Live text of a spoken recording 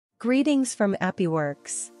Greetings from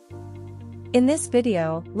AppiWorks. In this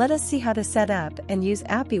video, let us see how to set up and use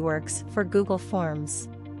AppiWorks for Google Forms.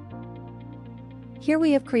 Here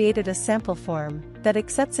we have created a sample form that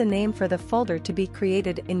accepts a name for the folder to be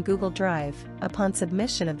created in Google Drive upon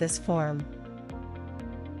submission of this form.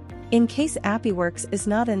 In case AppiWorks is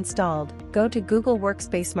not installed, go to Google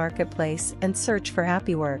Workspace Marketplace and search for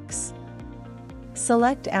AppiWorks.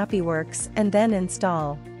 Select AppiWorks and then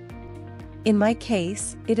install. In my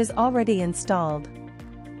case, it is already installed.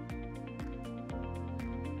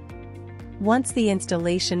 Once the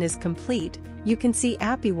installation is complete, you can see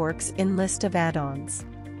AppiWorks in list of add-ons.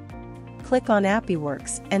 Click on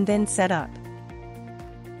AppiWorks and then Set Up.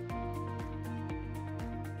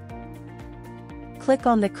 Click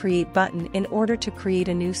on the Create button in order to create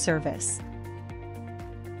a new service.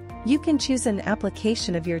 You can choose an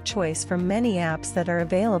application of your choice from many apps that are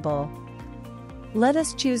available. Let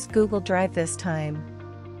us choose Google Drive this time.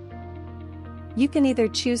 You can either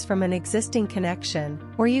choose from an existing connection,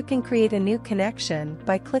 or you can create a new connection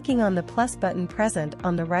by clicking on the plus button present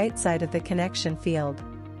on the right side of the connection field.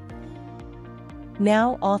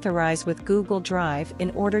 Now authorize with Google Drive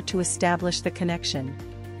in order to establish the connection.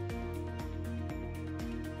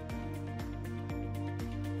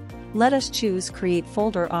 Let us choose Create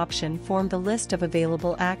Folder option from the list of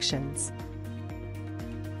available actions.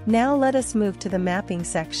 Now let us move to the mapping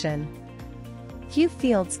section. Few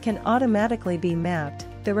fields can automatically be mapped,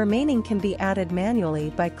 the remaining can be added manually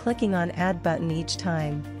by clicking on Add button each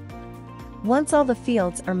time. Once all the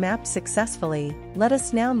fields are mapped successfully, let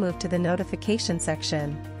us now move to the notification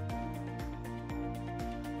section.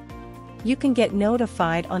 You can get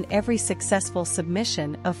notified on every successful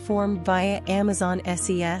submission of form via Amazon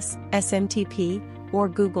SES, SMTP, or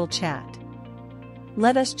Google Chat.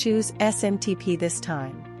 Let us choose SMTP this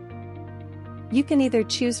time. You can either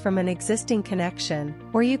choose from an existing connection,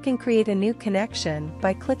 or you can create a new connection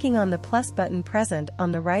by clicking on the plus button present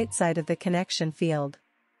on the right side of the connection field.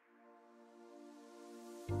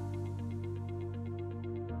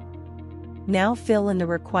 Now fill in the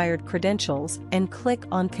required credentials and click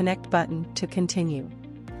on Connect button to continue.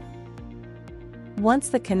 Once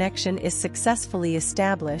the connection is successfully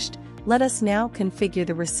established, let us now configure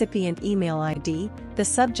the recipient email ID, the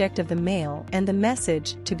subject of the mail, and the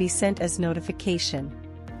message to be sent as notification.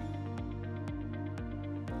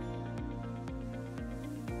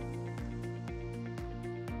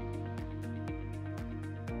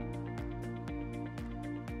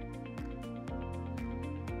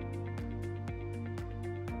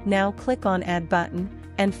 Now click on Add button,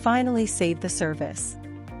 and finally save the service.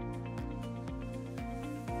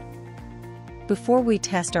 Before we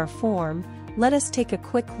test our form, let us take a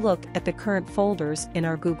quick look at the current folders in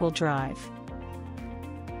our Google Drive.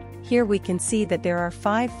 Here we can see that there are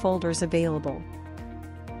 5 folders available.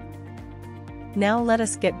 Now let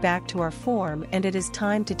us get back to our form and it is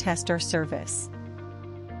time to test our service.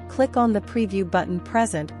 Click on the Preview button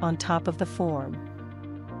present on top of the form.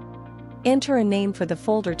 Enter a name for the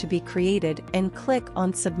folder to be created and click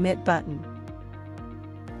on Submit button.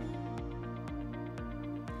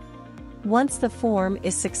 Once the form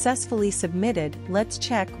is successfully submitted, let's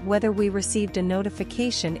check whether we received a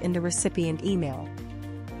notification in the recipient email.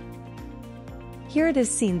 Here it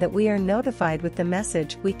is seen that we are notified with the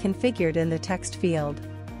message we configured in the text field.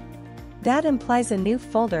 That implies a new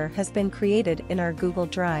folder has been created in our Google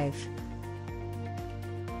Drive.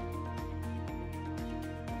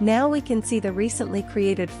 Now we can see the recently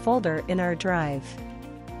created folder in our drive.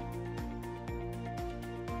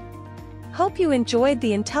 Hope you enjoyed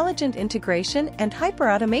the intelligent integration and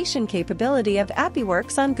hyper-automation capability of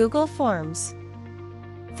AppiWorks on Google Forms.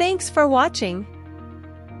 Thanks for watching.